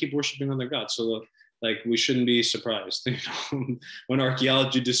because they keep worshiping other gods. So like we shouldn't be surprised, you know, when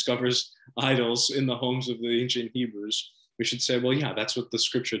archaeology discovers idols in the homes of the ancient Hebrews. We should say, well, yeah, that's what the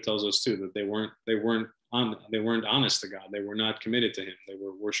scripture tells us too, that they weren't honest to God. They were not committed to him. They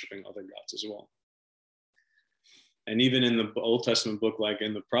were worshiping other gods as well. And even in the Old Testament book, like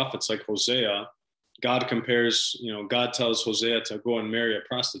in the prophets, like Hosea, God tells Hosea to go and marry a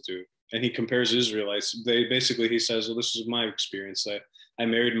prostitute. And he compares Israelites. He says, well, this is my experience. I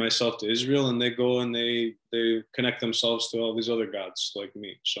married myself to Israel, and they go and they connect themselves to all these other gods like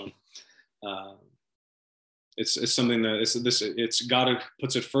me. So it's something that it's God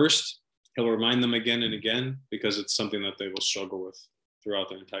puts it first. He'll remind them again and again because it's something that they will struggle with throughout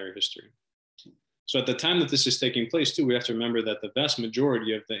their entire history. So at the time that this is taking place too, we have to remember that the vast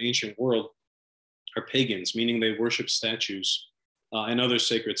majority of the ancient world are pagans, meaning they worship statues and other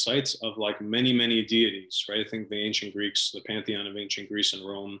sacred sites of like many, many deities, right? I think the ancient Greeks, the pantheon of ancient Greece and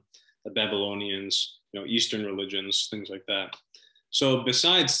Rome, the Babylonians, Eastern religions, things like that. So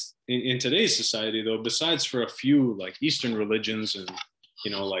besides, in today's society though, besides for a few like Eastern religions and,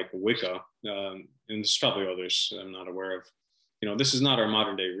 like Wicca, and there's probably others I'm not aware of, this is not our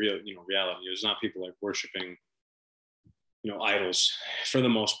modern day reality. There's not people like worshiping, idols for the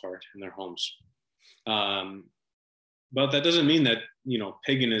most part in their homes. But that doesn't mean that,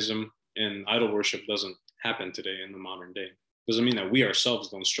 paganism and idol worship doesn't happen today in the modern day. It doesn't mean that we ourselves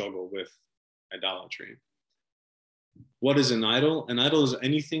don't struggle with idolatry. What is an idol? An idol is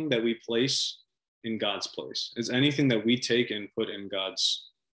anything that we place in God's place. It's anything that we take and put in God's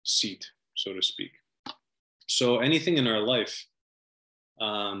seat, so to speak. So anything in our life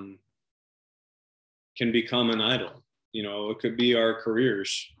can become an idol. It could be our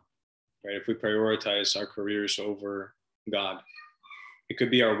careers, right? If we prioritize our careers over God, it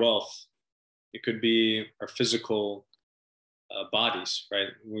could be our wealth. It could be our physical bodies, right?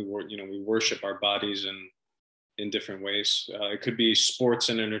 We worship our bodies in different ways. It could be sports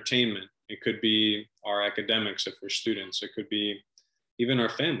and entertainment. It could be our academics if we're students. It could be even our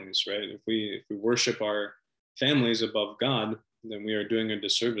families, right? If we worship our families above God, then we are doing a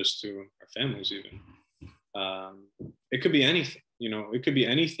disservice to our families even. It could be anything, it could be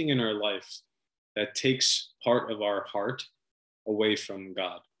anything in our life that takes part of our heart away from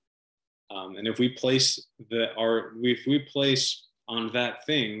God. And if we place on that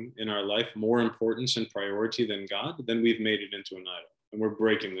thing in our life more importance and priority than God, then we've made it into an idol. And we're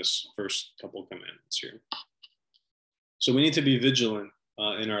breaking this first couple commandments here. So we need to be vigilant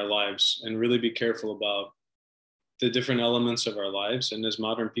in our lives and really be careful about the different elements of our lives. And as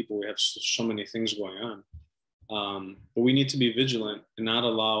modern people, we have so many things going on. But we need to be vigilant and not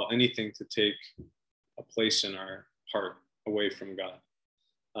allow anything to take a place in our heart away from God.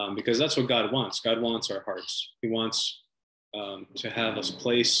 Because that's what God wants. God wants our hearts. He wants to have us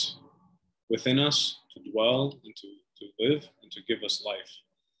place within us, to dwell and to live and to give us life.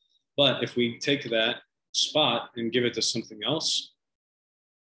 But if we take that spot and give it to something else,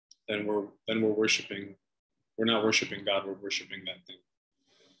 then we're worshiping. We're not worshiping God. We're worshiping that thing.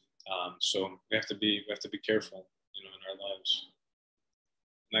 So we have to be careful, in our lives.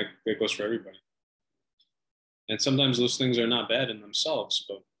 And that goes for everybody. And sometimes those things are not bad in themselves,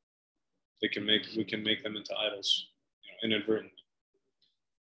 but we can make them into idols, inadvertently.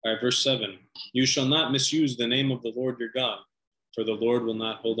 All right, verse 7. You shall not misuse the name of the Lord your God, for the Lord will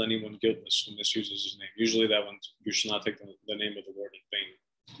not hold anyone guiltless who misuses his name. Usually that one, you shall not take the name of the Lord in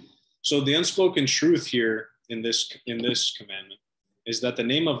vain. So the unspoken truth here in this commandment is that the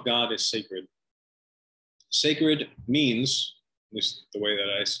name of God is sacred. Sacred means, at least the way that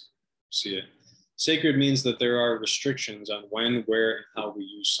I see it, sacred means that there are restrictions on when, where, and how we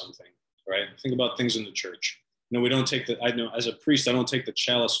use something, right? Think about things in the church. We don't take I know as a priest, I don't take the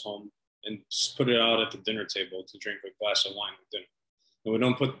chalice home and put it out at the dinner table to drink a glass of wine with dinner. And we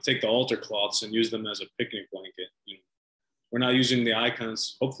don't take the altar cloths and use them as a picnic blanket. We're not using the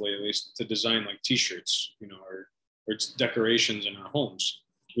icons, hopefully at least, to design like T-shirts, or decorations in our homes.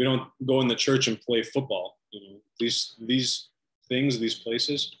 We don't go in the church and play football. These things, these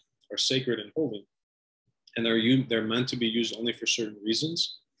places are sacred and holy, and they're meant to be used only for certain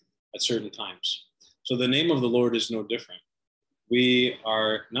reasons at certain times. So the name of the Lord is no different. We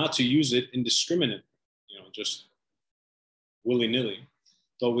are not to use it indiscriminately, just willy-nilly,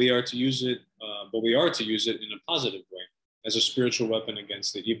 but we are to use it in a positive way, as a spiritual weapon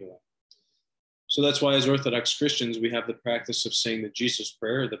against the evil one. So that's why as Orthodox Christians, we have the practice of saying the Jesus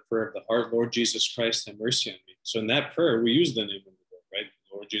prayer, the prayer of the heart, Lord Jesus Christ, have mercy on me. So in that prayer, we use the name of the Lord, right?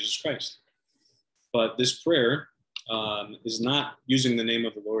 Lord Jesus Christ. But this prayer is not using the name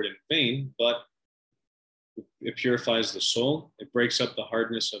of the Lord in vain, but it purifies the soul. It breaks up the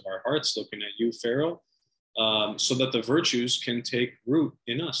hardness of our hearts, looking at you, Pharaoh, so that the virtues can take root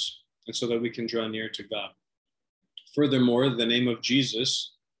in us and so that we can draw near to God. Furthermore, the name of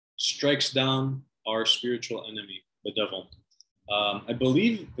Jesus strikes down our spiritual enemy, the devil. I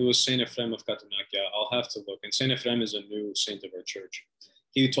believe it was Saint Ephrem of Catanakia. I'll have to look. And Saint Ephrem is a new saint of our church.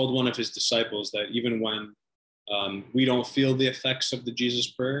 He told one of his disciples that even when we don't feel the effects of the Jesus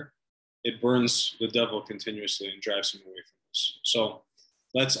prayer, it burns the devil continuously and drives him away from us. So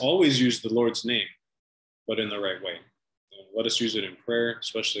let's always use the Lord's name, but in the right way. Let us use it in prayer,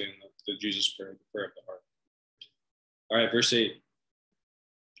 especially in the Jesus prayer, the prayer of the heart. All right, verse 8.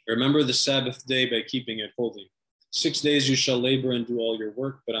 Remember the Sabbath day by keeping it holy. 6 days you shall labor and do all your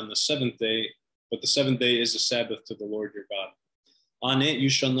work, but the seventh day is a Sabbath to the Lord your God. On it you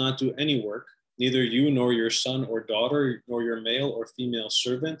shall not do any work, neither you nor your son or daughter, nor your male or female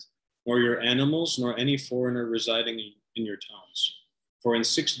servant, nor your animals, nor any foreigner residing in your towns. For in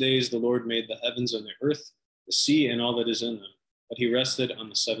 6 days the Lord made the heavens and the earth, the sea and all that is in them, but he rested on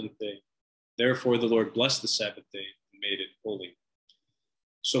the seventh day. Therefore the Lord blessed the Sabbath day and made it holy.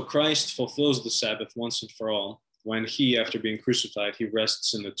 So Christ fulfills the Sabbath once and for all when he, after being crucified, he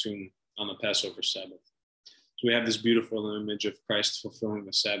rests in the tomb on the Passover Sabbath. So we have this beautiful image of Christ fulfilling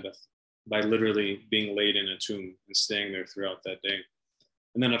the Sabbath by literally being laid in a tomb and staying there throughout that day.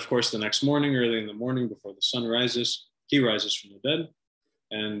 And then, of course, the next morning, early in the morning, before the sun rises, he rises from the dead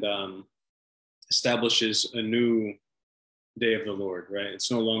and establishes a new day of the Lord, right? It's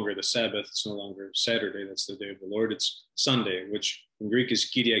no longer the Sabbath. It's no longer Saturday. That's the day of the Lord. It's Sunday, which in Greek is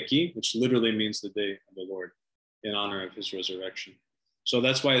Kyriaki, which literally means the day of the Lord in honor of his resurrection. So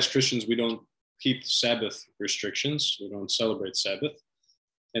that's why as Christians, we don't keep Sabbath restrictions. We don't celebrate Sabbath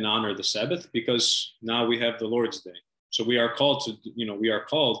and honor the Sabbath because now we have the Lord's Day. So we are called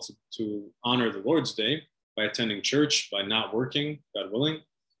to honor the Lord's Day by attending church, by not working, God willing.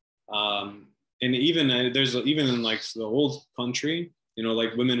 And even in like the old country,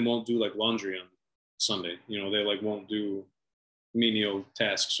 like women won't do like laundry on Sunday. They like won't do menial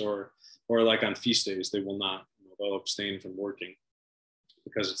tasks or like on feast days, they will not. They'll abstain from working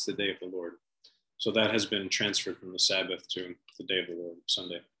because it's the day of the Lord. So that has been transferred from the Sabbath to the day of the Lord,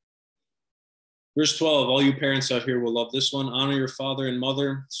 Sunday. Verse 12, all you parents out here will love this one. Honor your father and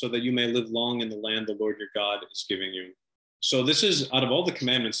mother so that you may live long in the land the Lord your God is giving you. So this is, out of all the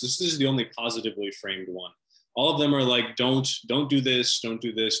commandments, this is the only positively framed one. All of them are like, don't do this, don't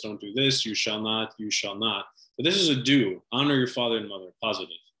do this, don't do this, you shall not, you shall not. But this is a do, honor your father and mother,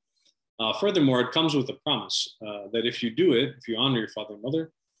 positive. Furthermore, it comes with a promise that if you do it, if you honor your father and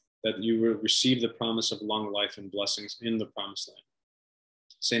mother, that you will receive the promise of long life and blessings in the promised land.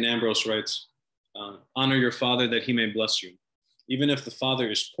 St. Ambrose writes, honor your father that he may bless you. Even if the father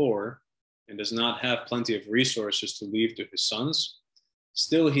is poor and does not have plenty of resources to leave to his sons,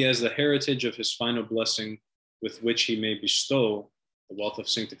 still he has the heritage of his final blessing with which he may bestow the wealth of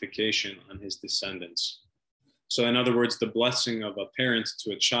sanctification on his descendants. So in other words, the blessing of a parent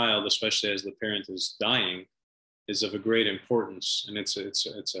to a child, especially as the parent is dying, is of a great importance, and it's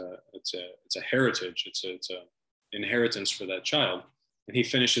a heritage. It's a inheritance for that child. And he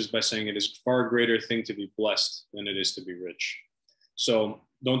finishes by saying it is a far greater thing to be blessed than it is to be rich. So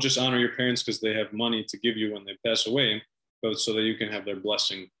don't just honor your parents because they have money to give you when they pass away, but so that you can have their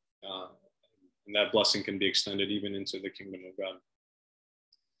blessing, and that blessing can be extended even into the kingdom of God.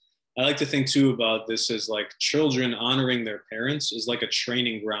 I like to think too about this as like children honoring their parents is like a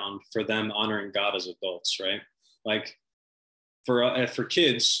training ground for them honoring God as adults, right? Like for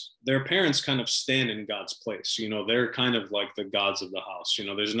kids, their parents kind of stand in God's place. They're kind of like the gods of the house.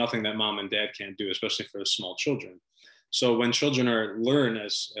 There's nothing that mom and dad can't do, especially for the small children. So when children learn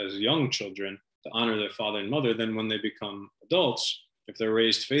as young children to honor their father and mother, then when they become adults, if they're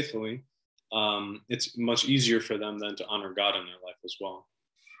raised faithfully, it's much easier for them then to honor God in their life as well.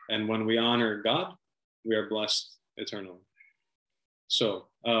 And when we honor God, we are blessed eternally. So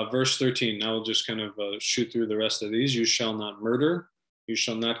verse 13, now we'll just kind of shoot through the rest of these. You shall not murder. You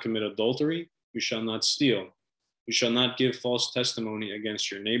shall not commit adultery. You shall not steal. You shall not give false testimony against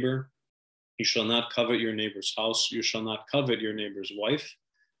your neighbor. You shall not covet your neighbor's house. You shall not covet your neighbor's wife,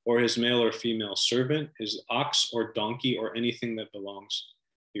 or his male or female servant, his ox or donkey, or anything that belongs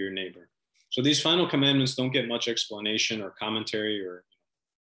to your neighbor. So these final commandments don't get much explanation or commentary or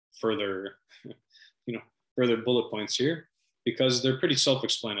further, further bullet points here, because they're pretty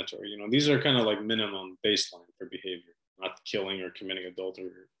self-explanatory. These are kind of like minimum baseline for behavior, not killing or committing adultery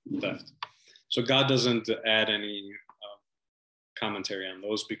or theft. So God doesn't add any commentary on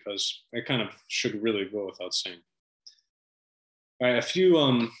those, because it kind of should really go without saying. All right, a few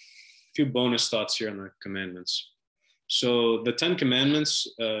bonus thoughts here on the commandments. So the 10 Commandments,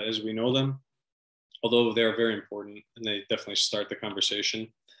 as we know them, although they are very important and they definitely start the conversation,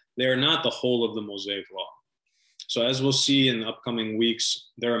 they are not the whole of the Mosaic law. So as we'll see in the upcoming weeks,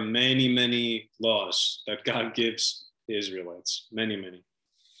 there are many, many laws that God gives the Israelites, many, many.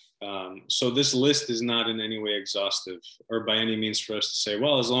 So this list is not in any way exhaustive or by any means for us to say,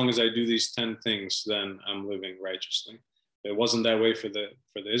 well, as long as I do these 10 things, then I'm living righteously. It wasn't that way for the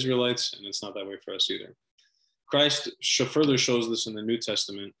Israelites, and it's not that way for us either. Christ further shows this in the New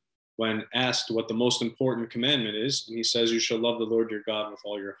Testament when asked what the most important commandment is, and he says, you shall love the Lord your God with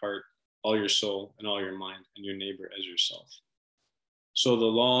all your heart, all your soul, and all your mind, and your neighbor as yourself. So the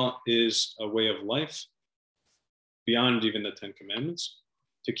law is a way of life beyond even the 10 Commandments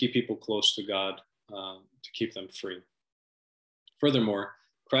to keep people close to God, to keep them free. Furthermore,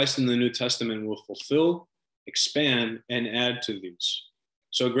 Christ in the New Testament will fulfill, expand, and add to these.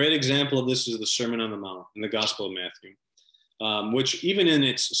 So a great example of this is the Sermon on the Mount in the Gospel of Matthew, which even in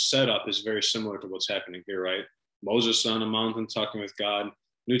its setup is very similar to what's happening here, right? Moses on a mountain talking with God.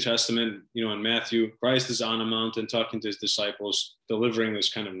 New Testament, in Matthew, Christ is on a mountain talking to his disciples, delivering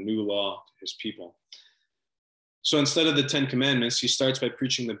this kind of new law to his people. So instead of the 10 Commandments, he starts by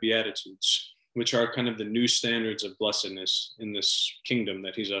preaching the Beatitudes, which are kind of the new standards of blessedness in this kingdom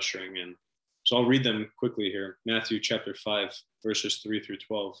that he's ushering in. So I'll read them quickly here. Matthew chapter 5, verses 3 through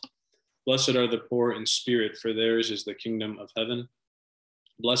 12. Blessed are the poor in spirit, for theirs is the kingdom of heaven.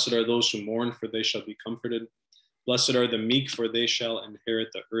 Blessed are those who mourn, for they shall be comforted. Blessed are the meek, for they shall inherit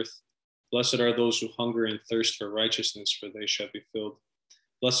the earth. Blessed are those who hunger and thirst for righteousness, for they shall be filled.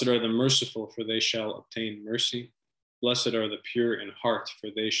 Blessed are the merciful, for they shall obtain mercy. Blessed are the pure in heart, for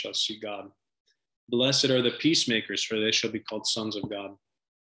they shall see God. Blessed are the peacemakers, for they shall be called sons of God.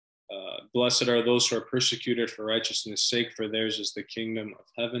 Blessed are those who are persecuted for righteousness' sake, for theirs is the kingdom of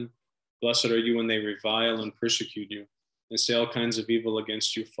heaven. Blessed are you when they revile and persecute you, and say all kinds of evil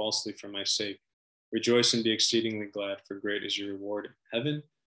against you falsely for my sake. Rejoice and be exceedingly glad, for great is your reward in heaven.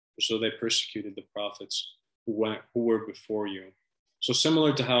 For so they persecuted the prophets who were before you. So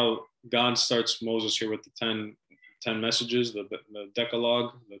similar to how God starts Moses here with the 10 messages, the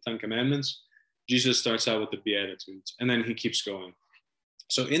Decalogue, the 10 Commandments, Jesus starts out with the Beatitudes, and then he keeps going.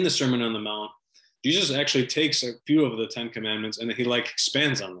 So in the Sermon on the Mount, Jesus actually takes a few of the 10 Commandments and he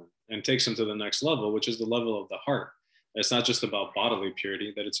expands on them and takes them to the next level, which is the level of the heart. It's not just about bodily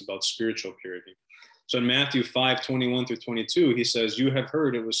purity, that it's about spiritual purity. So in Matthew 5, 21 through 22, he says, you have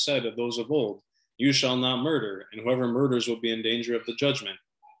heard it was said of those of old, you shall not murder, and whoever murders will be in danger of the judgment.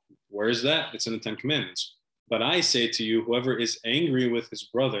 Where is that? It's in the 10 Commandments. But I say to you, whoever is angry with his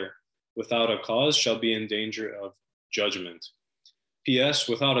brother without a cause shall be in danger of judgment. P.S.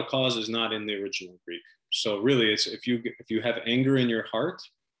 Without a cause is not in the original Greek. So really, it's if you have anger in your heart,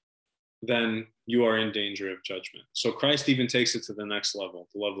 then you are in danger of judgment. So Christ even takes it to the next level,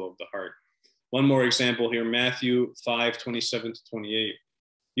 the level of the heart. One more example here, Matthew 5, 27 to 28.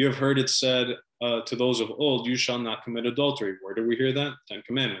 You have heard it said to those of old, you shall not commit adultery. Where do we hear that? 10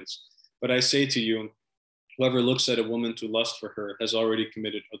 Commandments. But I say to you, whoever looks at a woman to lust for her has already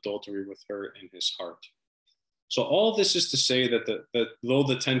committed adultery with her in his heart. So all this is to say that though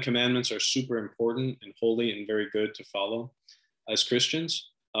the 10 Commandments are super important and holy and very good to follow as Christians,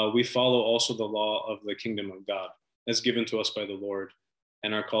 we follow also the law of the kingdom of God as given to us by the Lord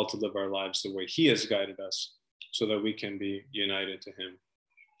and are called to live our lives the way he has guided us so that we can be united to him.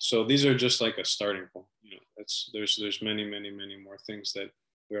 So these are just like a starting point. There's many, many, many more things that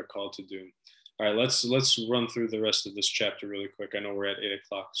we are called to do. All right, let's run through the rest of this chapter really quick. I know we're at 8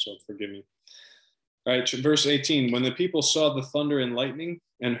 o'clock, so forgive me. All right, verse 18, when the people saw the thunder and lightning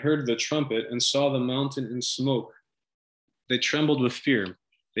and heard the trumpet and saw the mountain in smoke They trembled with fear.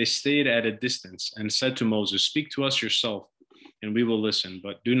 They stayed at a distance and said to Moses, "Speak to us yourself, and we will listen,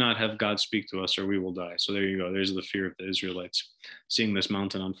 but do not have God speak to us, or we will die." So there you go. There's the fear of the Israelites, seeing this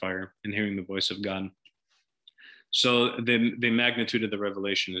mountain on fire and hearing the voice of God. So the magnitude of the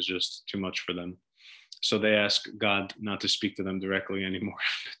revelation is just too much for them. So they ask God not to speak to them directly anymore,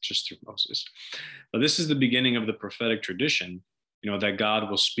 just through Moses. But this is the beginning of the prophetic tradition, that God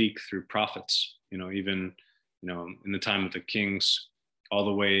will speak through prophets, even, in the time of the kings, all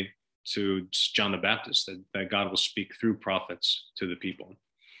the way to John the Baptist, that God will speak through prophets to the people.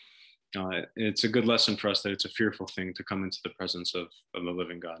 It's a good lesson for us that it's a fearful thing to come into the presence of the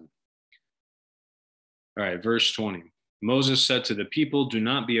living God. All right, verse 20. Moses said to the people, "Do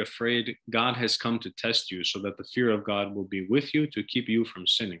not be afraid. God has come to test you so that the fear of God will be with you to keep you from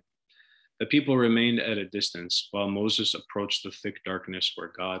sinning." The people remained at a distance while Moses approached the thick darkness where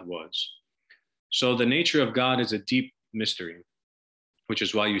God was. So the nature of God is a deep mystery, which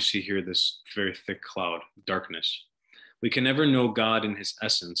is why you see here this very thick cloud, darkness. We can never know God in his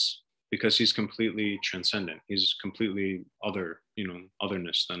essence because he's completely transcendent. He's completely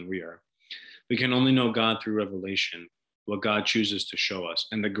otherness than we are. We can only know God through revelation, what God chooses to show us.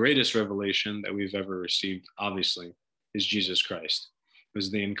 And the greatest revelation that we've ever received, obviously, is Jesus Christ, who is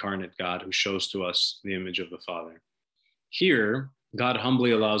the incarnate God who shows to us the image of the Father. Here, God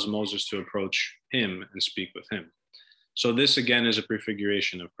humbly allows Moses to approach him and speak with him. So this again is a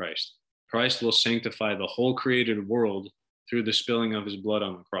prefiguration of Christ. Christ will sanctify the whole created world through the spilling of his blood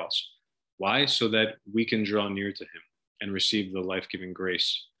on the cross. Why? So that we can draw near to him and receive the life-giving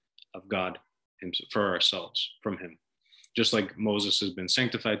grace of God for ourselves from him. Just like Moses has been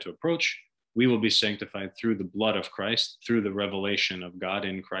sanctified to approach, we will be sanctified through the blood of Christ, through the revelation of God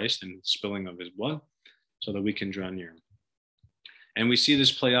in Christ and spilling of his blood, so that we can draw near. And we see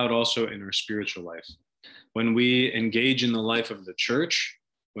this play out also in our spiritual life. When we engage in the life of the church,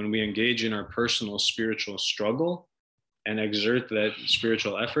 when we engage in our personal spiritual struggle and exert that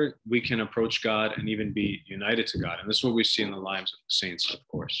spiritual effort, we can approach God and even be united to God. And this is what we see in the lives of the saints, of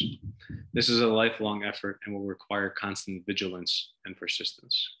course. This is a lifelong effort and will require constant vigilance and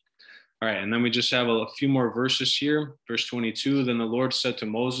persistence. All right, and then we just have a few more verses here. Verse 22, then the Lord said to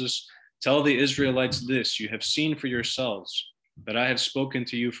Moses, "Tell the Israelites this, you have seen for yourselves that I have spoken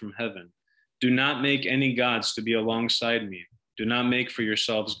to you from heaven. Do not make any gods to be alongside me. Do not make for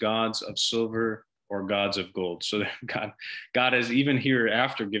yourselves gods of silver or gods of gold." So God is even here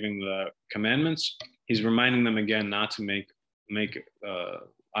after giving the commandments, he's reminding them again not to make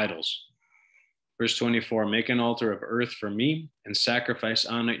idols. Verse 24, make an altar of earth for me and sacrifice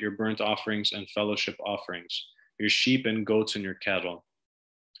on it your burnt offerings and fellowship offerings, your sheep and goats and your cattle.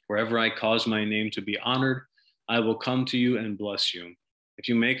 Wherever I cause my name to be honored, I will come to you and bless you. If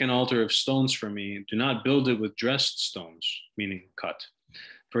you make an altar of stones for me, do not build it with dressed stones, meaning cut,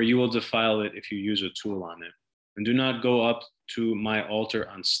 for you will defile it if you use a tool on it. And do not go up to my altar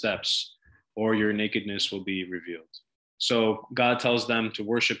on steps, or your nakedness will be revealed. So God tells them to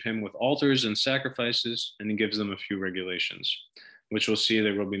worship him with altars and sacrifices, and he gives them a few regulations, which we'll see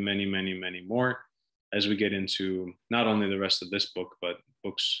there will be many, many, many more as we get into not only the rest of this book, but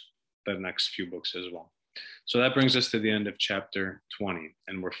the next few books as well. So that brings us to the end of chapter 20,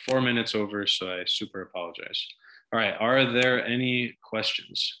 and we're 4 minutes over, so I super apologize. All right, are there any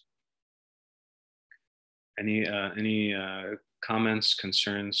questions? Any comments,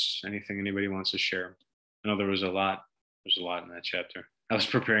 concerns, anything anybody wants to share? I know there was a lot in that chapter. I was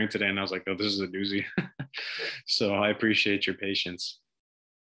preparing today and I was like, oh, this is a doozy. So I appreciate your patience.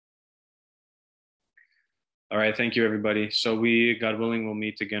 All right, thank you, everybody. So we, God willing, will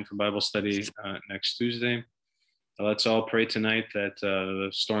meet again for Bible study next Tuesday. Let's all pray tonight that the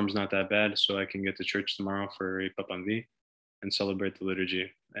storm's not that bad so I can get to church tomorrow for a Papanvi and celebrate the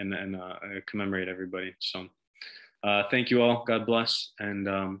liturgy and commemorate everybody. So thank you all. God bless. And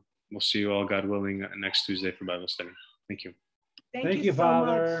we'll see you all, God willing, next Tuesday for Bible study. Thank you. Thank you,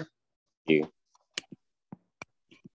 Father. Thank you.